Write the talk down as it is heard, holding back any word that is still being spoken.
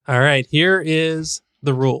All right, here is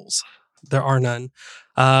the rules. There are none.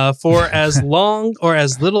 For as long or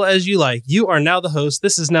as little as you like, you are now the host.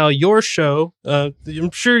 This is now your show.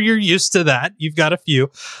 I'm sure you're used to that. You've got a few.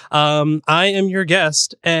 I am your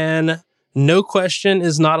guest, and no question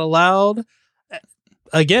is not allowed.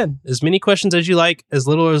 Again, as many questions as you like, as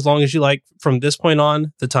little or as long as you like. From this point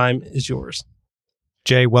on, the time is yours.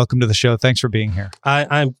 Jay, welcome to the show. Thanks for being here.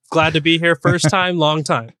 I'm glad to be here. First time, long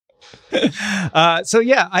time. I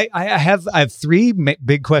have three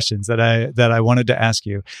big questions that I wanted to ask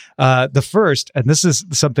you. The first, and this is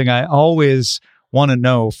something I always want to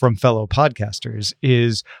know from fellow podcasters,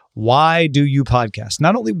 is why do you podcast?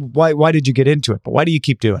 Not only why did you get into it, but why do you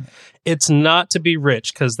keep doing it? It's not to be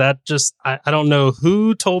rich, because that just, I don't know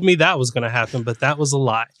who told me that was going to happen, but that was a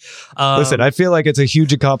lie. Listen, I feel like it's a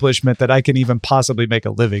huge accomplishment that I can even possibly make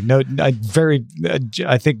a living. No,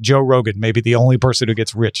 I think Joe Rogan may be the only person who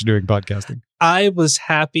gets rich doing podcasting. I was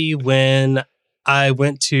happy when I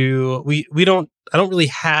went to, I don't really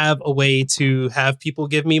have a way to have people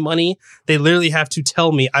give me money. They literally have to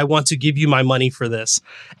tell me, I want to give you my money for this.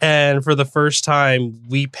 And for the first time,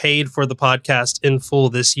 we paid for the podcast in full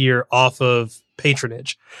this year off of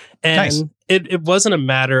patronage. And nice. It wasn't a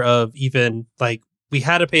matter of even like, we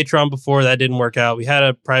had a Patreon before that didn't work out. We had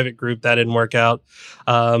a private group that didn't work out.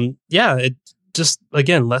 It just,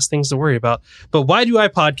 again, less things to worry about. But why do I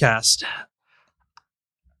podcast?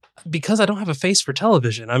 Because I don't have a face for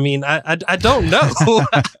television. I mean, I don't know.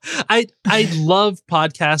 I love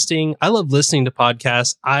podcasting. I love listening to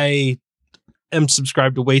podcasts. I am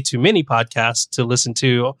subscribed to way too many podcasts to listen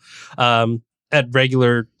to at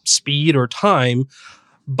regular speed or time.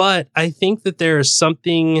 But I think that there is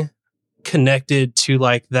something connected to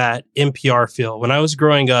like that NPR feel. When I was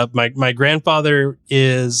growing up, my grandfather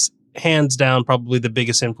is hands down probably the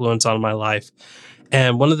biggest influence on my life.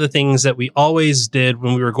 And one of the things that we always did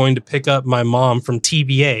when we were going to pick up my mom from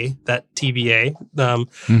TVA,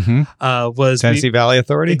 was Tennessee Valley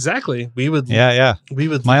Authority. Exactly. We would.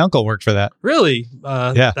 My uncle worked for that. Really?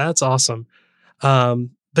 Yeah. That's awesome.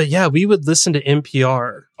 But yeah, we would listen to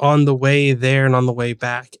NPR on the way there and on the way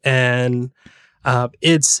back. And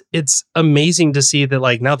it's amazing to see that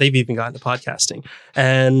like now they've even gotten to podcasting.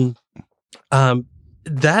 And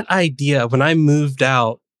that idea, when I moved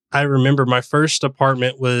out, I remember my first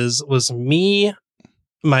apartment was me,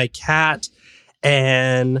 my cat,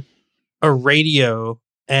 and a radio.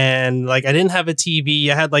 And like, I didn't have a TV.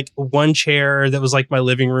 I had like one chair that was like my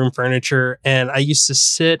living room furniture. And I used to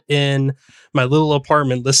sit in my little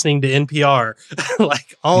apartment listening to NPR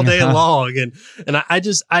like all day long. And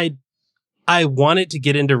I wanted to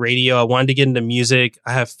get into radio. I wanted to get into music.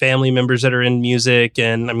 I have family members that are in music.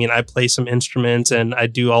 And I mean, I play some instruments and I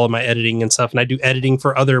do all of my editing and stuff. And I do editing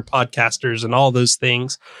for other podcasters and all those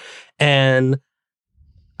things. And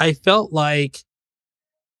I felt like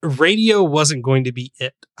radio wasn't going to be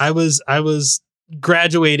it. I was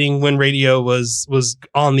graduating when radio was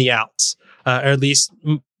on the outs, or at least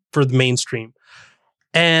for the mainstream.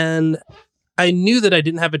 And I knew that I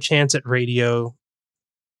didn't have a chance at radio.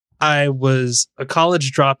 I was a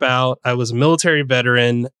college dropout. I was a military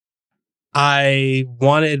veteran. I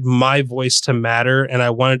wanted my voice to matter, and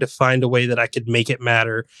I wanted to find a way that I could make it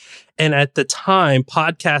matter. And at the time,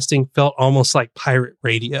 podcasting felt almost like pirate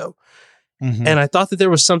radio. Mm-hmm. And I thought that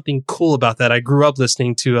there was something cool about that. I grew up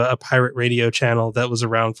listening to a pirate radio channel that was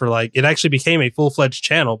around for like, it actually became a full-fledged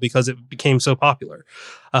channel because it became so popular.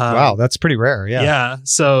 Wow, that's pretty rare. Yeah. Yeah.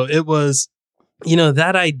 So it was,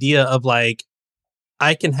 that idea of like,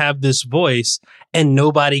 I can have this voice and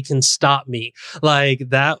nobody can stop me. Like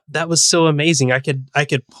that was so amazing. I could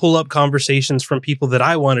pull up conversations from people that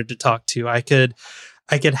I wanted to talk to. I could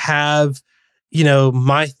have,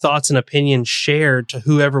 my thoughts and opinions shared to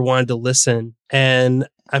whoever wanted to listen. And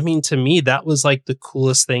I mean, to me, that was like the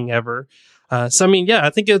coolest thing ever. I think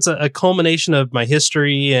it's a culmination of my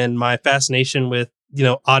history and my fascination with,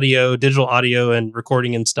 audio, digital audio and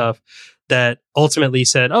recording and stuff that ultimately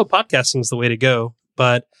said, oh, podcasting is the way to go.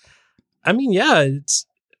 But I mean, it's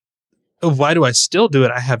why do I still do it?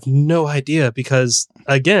 I have no idea because,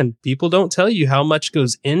 again, people don't tell you how much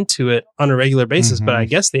goes into it on a regular basis. Mm-hmm. But I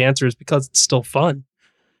guess the answer is because it's still fun.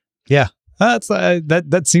 Yeah,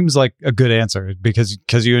 that seems like a good answer because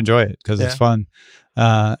you enjoy it, because it's fun.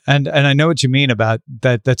 And I know what you mean about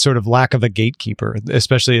that sort of lack of a gatekeeper,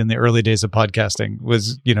 especially in the early days of podcasting,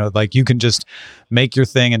 was, like you can just make your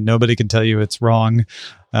thing and nobody can tell you it's wrong,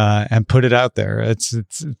 and put it out there. It's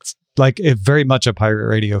like very much a pirate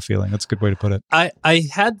radio feeling. That's a good way to put it. I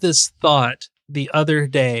had this thought the other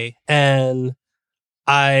day, and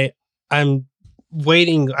I'm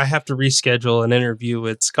waiting. I have to reschedule an interview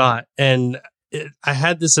with Scott, and I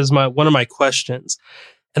had this as one of my questions,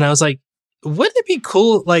 and I was like, wouldn't it be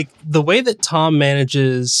cool, like the way that Tom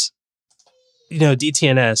manages,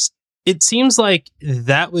 DTNS? It seems like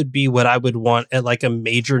that would be what I would want at like a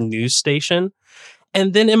major news station.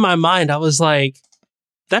 And then in my mind, I was like,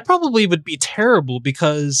 that probably would be terrible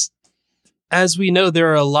because, as we know,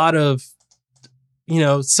 there are a lot of,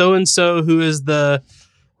 so-and-so who is the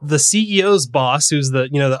CEO's boss, who's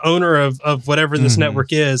the owner of whatever this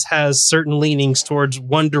network is, has certain leanings towards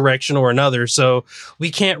one direction or another. So we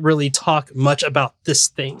can't really talk much about this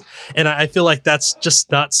thing. And I feel like that's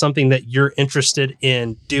just not something that you're interested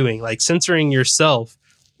in doing. Like censoring yourself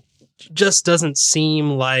just doesn't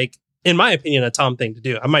seem like, in my opinion, a Tom thing to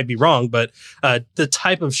do. I might be wrong, but the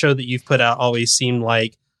type of show that you've put out always seemed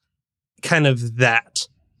like kind of that.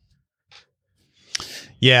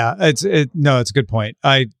 Yeah, it's a good point.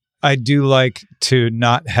 I do like to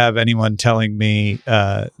not have anyone telling me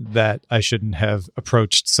that I shouldn't have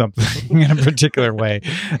approached something in a particular way.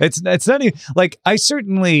 It's not even, like,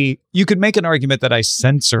 you could make an argument that I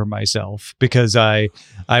censor myself because I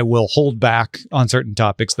will hold back on certain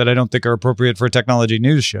topics that I don't think are appropriate for a technology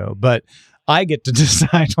news show, but I get to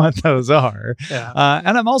decide what those are. Yeah.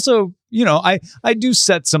 And I'm also, I do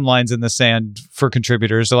set some lines in the sand for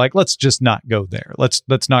contributors. So like, let's just not go there. Let's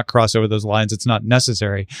not cross over those lines. It's not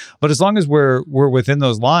necessary. But as long as we're within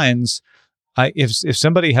those lines, if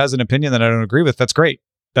somebody has an opinion that I don't agree with, that's great.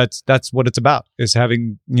 That's what it's about, is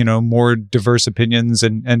having, more diverse opinions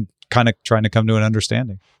and kind of trying to come to an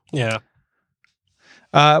understanding. Yeah.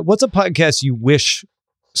 What's a podcast you wish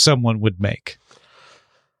someone would make?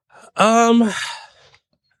 I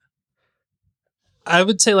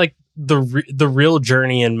would say like the real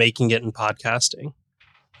journey in making it in podcasting.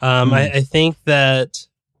 I think that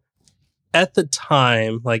at the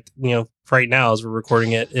time, like, right now as we're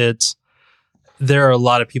recording it, there are a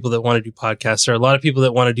lot of people that want to do podcasts. There are a lot of people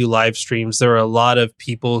that want to do live streams. There are a lot of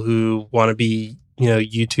people who want to be,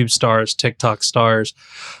 YouTube stars, TikTok stars.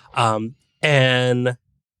 And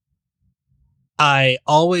I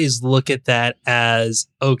always look at that as,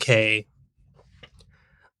 okay,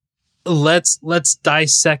 let's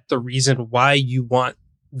dissect the reason why you want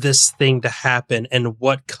this thing to happen and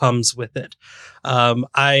what comes with it. You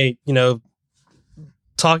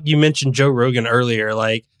mentioned Joe Rogan earlier.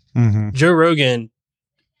 Like, Joe Rogan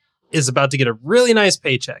is about to get a really nice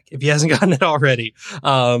paycheck if he hasn't gotten it already.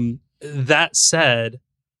 That said,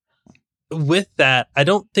 with that, I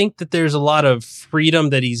don't think that there's a lot of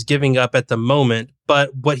freedom that he's giving up at the moment,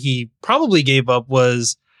 but what he probably gave up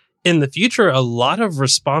was, in the future, a lot of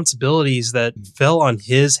responsibilities that fell on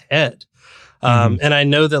his head. And I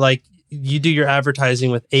know that, like, you do your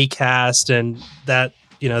advertising with Acast, and that,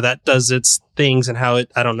 that does its things, and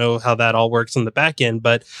I don't know how that all works on the back end,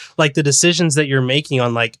 but like the decisions that you're making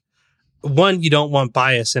on, like, one, you don't want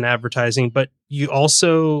bias in advertising, but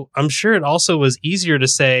I'm sure it also was easier to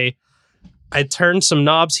say, I turned some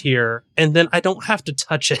knobs here, and then I don't have to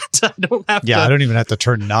touch it. I don't even have to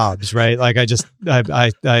turn knobs, right? Like,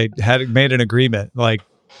 I had made an agreement, like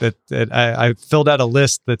that I filled out a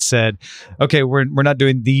list that said, okay, we're not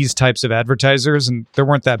doing these types of advertisers, and there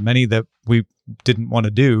weren't that many that we didn't want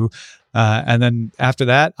to do. And then after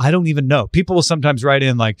that, I don't even know. People will sometimes write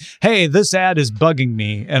in like, hey, this ad is bugging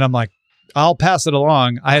me. And I'm like, I'll pass it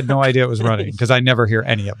along. I had no idea it was running because I never hear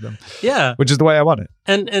any of them. Yeah. Which is the way I want it.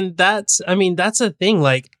 And that's a thing.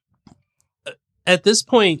 Like, at this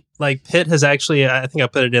point, like, Pitt has actually, I think I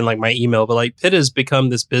put it in like my email, but like, Pitt has become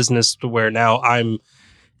this business to where now I'm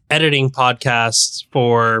editing podcasts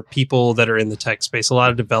for people that are in the tech space. A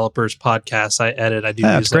lot of developers podcasts I edit. I do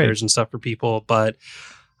newsletters and stuff for people. But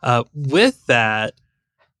with that,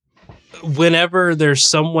 whenever there's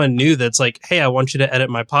someone new that's like, hey, I want you to edit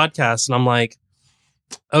my podcast, and I'm like,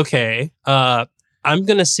 okay, I'm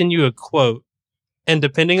going to send you a quote. And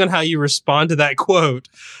depending on how you respond to that quote,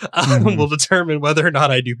 will determine whether or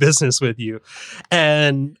not I do business with you.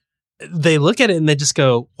 And they look at it and they just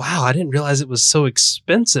go, wow, I didn't realize it was so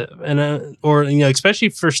expensive. And, especially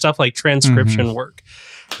for stuff like transcription work.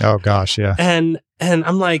 Oh gosh. Yeah. And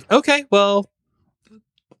I'm like, okay, well,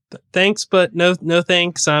 thanks, but no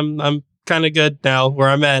thanks. I'm kind of good now where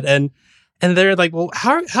I'm at. And they're like, well,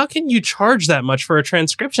 how can you charge that much for a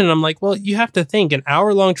transcription? And I'm like, well, you have to think an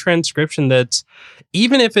hour-long transcription that's,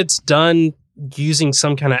 even if it's done using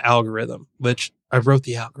some kind of algorithm, which I wrote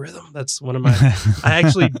the algorithm. That's one of my, I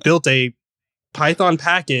actually built a Python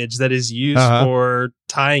package that is used for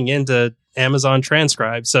tying into Amazon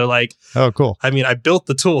Transcribe. So like, oh, cool. I mean, I built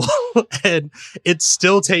the tool and it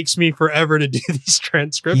still takes me forever to do these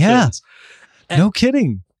transcriptions. Yeah. No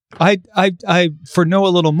kidding. I for know a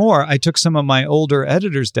little more, I took some of my older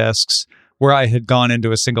editors' desks where I had gone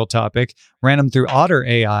into a single topic, ran them through Otter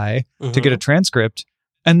AI to get a transcript.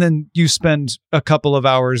 And then you spend a couple of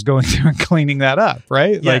hours going through and cleaning that up,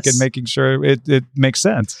 right? Yes. Like, and making sure it makes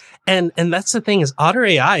sense. And that's the thing is Otter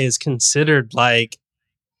AI is considered like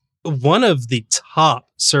one of the top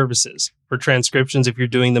services for transcriptions if you're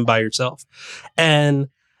doing them by yourself. And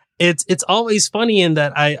it's always funny in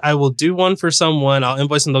that I will do one for someone, I'll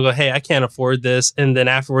invoice them, they'll go, hey, I can't afford this. And then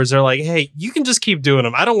afterwards they're like, hey, you can just keep doing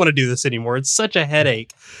them. I don't want to do this anymore. It's such a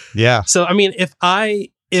headache. Yeah. So, I mean, if I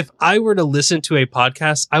were to listen to a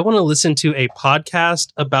podcast, I want to listen to a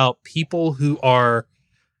podcast about people who are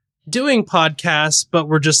doing podcasts, but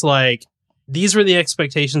we're just like, these were the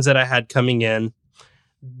expectations that I had coming in.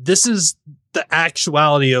 This is the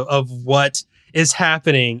actuality of what is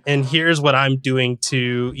happening. And here's what I'm doing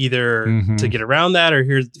to either to get around that, or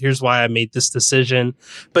here's why I made this decision,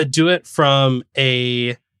 but do it from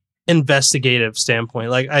a investigative standpoint.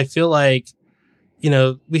 Like, I feel like, you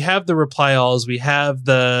know, we have the reply alls, we have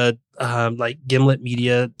the like Gimlet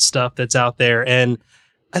Media stuff that's out there. And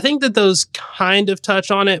I think that those kind of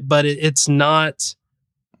touch on it, but it's not,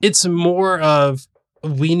 it's more of,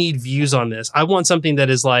 we need views on this. I want something that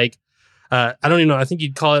is like, I don't even know, I think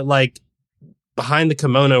you'd call it like Behind the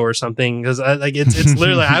Kimono or something. Cause like, it's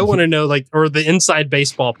literally, I want to know, like, or the Inside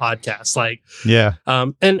Baseball podcast. Like, yeah.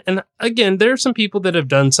 And again, there are some people that have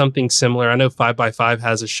done something similar. I know 5x5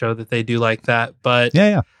 has a show that they do like that, but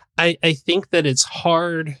yeah. I think that it's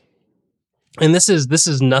hard. And this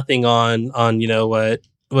is nothing on, you know,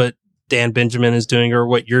 what Dan Benjamin is doing or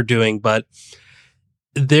what you're doing, but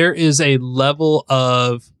there is a level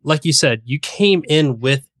of, like you said, you came in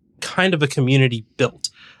with kind of a community built.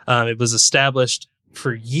 It was established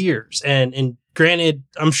for years. And granted,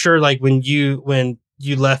 I'm sure like when you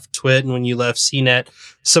left Twit and when you left CNET,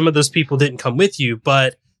 some of those people didn't come with you,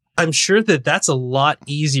 but I'm sure that that's a lot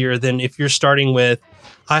easier than if you're starting with,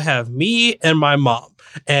 I have me and my mom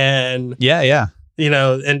and yeah, you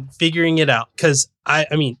know, and figuring it out. Cause I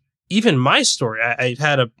mean, even my story, I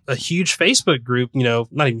had a huge Facebook group, you know,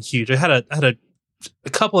 not even huge. I had a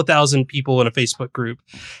couple of thousand people in a Facebook group.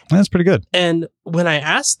 That's pretty good. And when I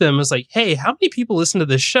asked them, I was like, hey, how many people listen to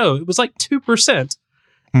this show? It was like 2%.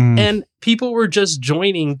 And people were just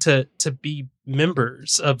joining to be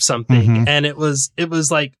members of something. And it was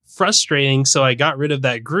like frustrating. So I got rid of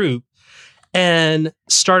that group and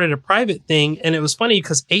started a private thing. And it was funny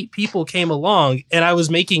because 8 people came along and I was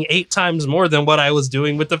making 8 times more than what I was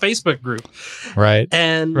doing with the Facebook group. Right.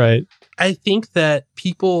 And right. I think that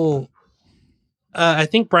people, I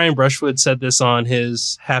think Brian Brushwood said this on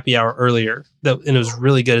his happy hour earlier, and it was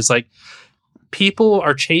really good. It's like, people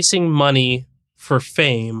are chasing money for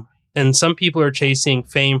fame, and some people are chasing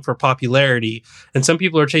fame for popularity, and some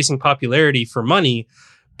people are chasing popularity for money.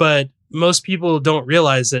 But most people don't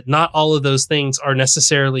realize that not all of those things are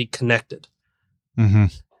necessarily connected.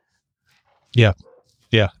 Yeah.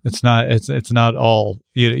 It's not all.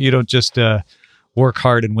 You don't just work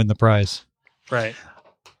hard and win the prize. Right.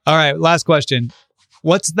 All right, last question.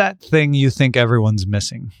 What's that thing you think everyone's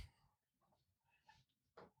missing?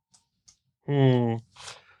 The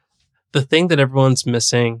thing that everyone's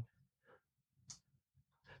missing.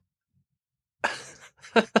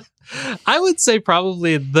 I would say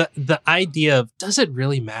probably the idea of, does it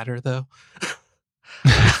really matter though?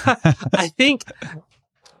 I think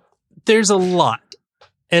there's a lot.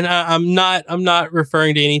 And I'm not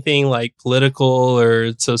referring to anything like political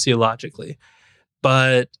or sociologically.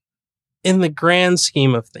 But in the grand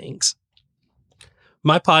scheme of things,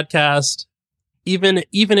 my podcast, even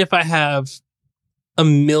if I have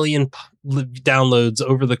 1 million downloads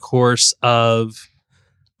over the course of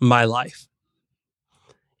my life,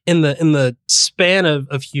 in the span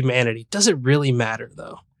of humanity, does it really matter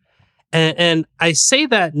though? And I say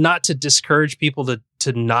that not to discourage people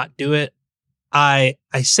to not do it. I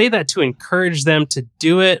say that to encourage them to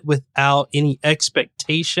do it without any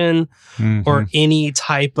expectation or any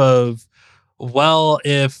type of, well,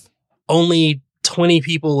 if only 20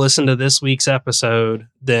 people listen to this week's episode,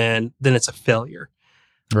 then it's a failure.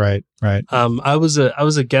 Right. I was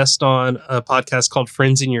a guest on a podcast called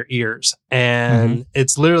Friends in Your Ears, and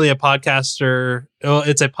it's literally a podcaster. Well,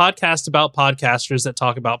 it's a podcast about podcasters that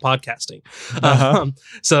talk about podcasting.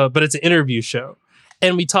 But it's an interview show,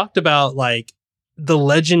 and we talked about like the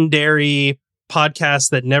legendary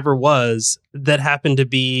podcast that never was, that happened to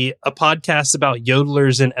be a podcast about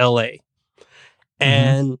yodelers in LA.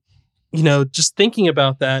 And, you know, just thinking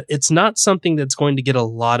about that, it's not something that's going to get a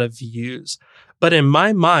lot of views. But in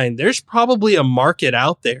my mind, there's probably a market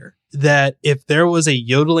out there that if there was a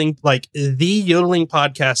yodeling, like the yodeling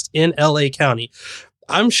podcast in LA County,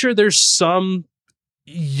 I'm sure there's some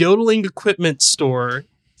yodeling equipment store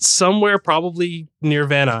somewhere probably near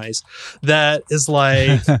Van Nuys that is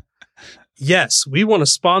like, yes, we want to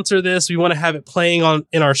sponsor this. We want to have it playing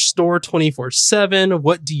in our store 24/7.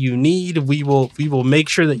 What do you need? We will make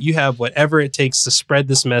sure that you have whatever it takes to spread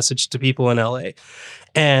this message to people in LA.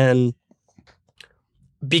 And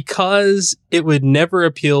because it would never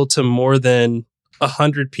appeal to more than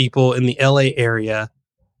 100 people in the LA area,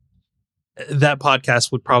 that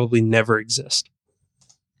podcast would probably never exist.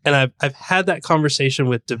 And I've had that conversation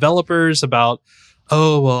with developers about,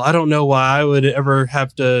 oh, well, I don't know why I would ever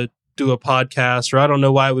have to do a podcast, or I don't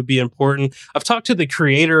know why it would be important. I've talked to the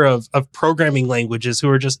creator of programming languages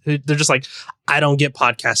they're just like, I don't get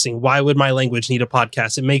podcasting. Why would my language need a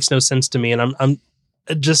podcast? It makes no sense to me. And I'm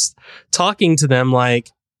just talking to them like,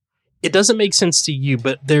 it doesn't make sense to you,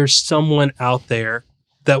 but there's someone out there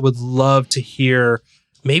that would love to hear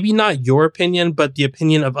maybe not your opinion, but the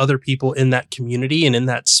opinion of other people in that community and in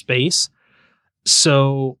that space.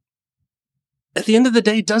 So at the end of the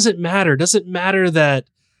day, does it matter? Does it matter that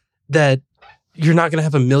you're not going to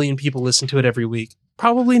have 1 million people listen to it every week?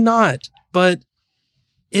 Probably not, but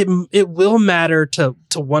it will matter to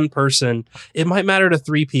one person. It might matter to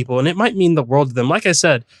 3 people, and it might mean the world to them. Like I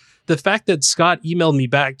said, the fact that Scott emailed me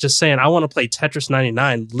back just saying, I want to play Tetris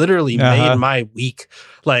 99 literally made my week.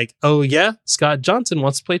 Like, oh yeah, Scott Johnson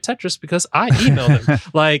wants to play Tetris because I emailed him.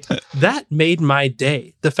 Like, that made my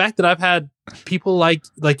day. The fact that I've had people like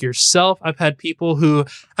yourself, I've had people who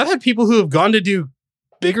have gone to do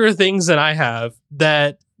bigger things than I have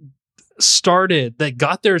that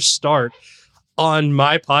got their start on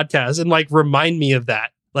my podcast and like remind me of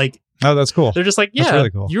that. Like, oh, that's cool. They're just like, yeah, really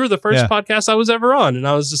cool. You were the first podcast I was ever on. And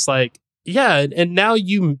I was just like, yeah. And now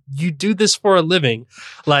you do this for a living.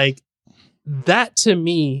 Like, that to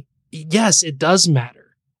me, yes, it does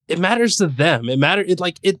matter. It matters to them.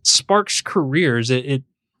 It sparks careers. It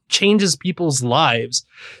changes people's lives.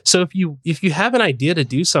 So if you have an idea to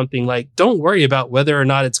do something, like, don't worry about whether or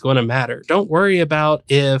not it's going to matter. Don't worry about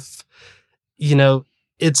if,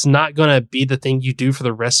 it's not going to be the thing you do for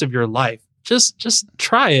the rest of your life. Just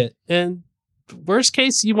try it. And worst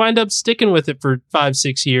case, you wind up sticking with it for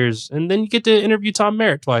 5-6 years. And then you get to interview Tom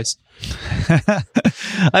Merritt twice.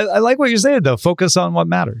 I like what you're saying, though. Focus on what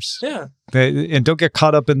matters. Yeah. And don't get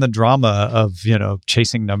caught up in the drama of,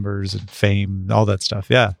 chasing numbers and fame, all that stuff.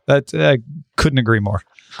 Yeah. I couldn't agree more.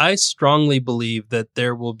 I strongly believe that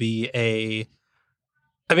there will be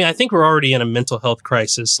I think we're already in a mental health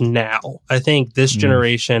crisis now. I think this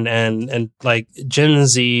generation and like Gen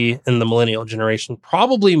Z and the millennial generation,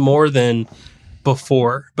 probably more than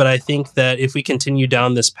before. But I think that if we continue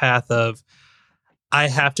down this path of, I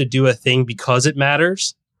have to do a thing because it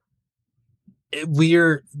matters,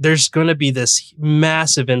 there's going to be this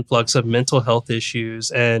massive influx of mental health issues.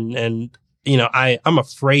 And I'm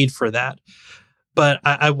afraid for that. But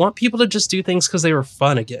I want people to just do things because they were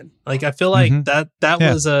fun again. Like, I feel like that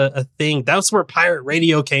was a thing. That's where pirate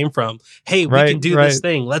radio came from. Hey, we can do this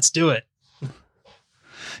thing. Let's do it.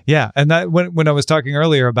 Yeah. And that when I was talking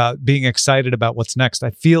earlier about being excited about what's next, I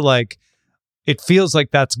feel like it feels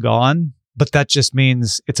like that's gone, but that just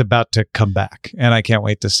means it's about to come back. And I can't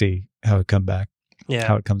wait to see how it comes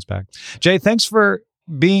back. Jay, thanks for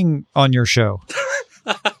being on your show.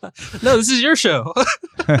 No, this is your show.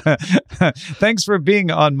 Thanks for being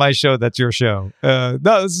on my show. That's your show. No,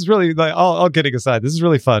 this is really, like, all kidding aside, this is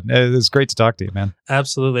really fun. It's great to talk to you, man.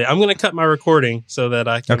 Absolutely. I'm going to cut my recording so that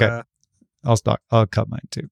I can. Okay. I'll cut mine too.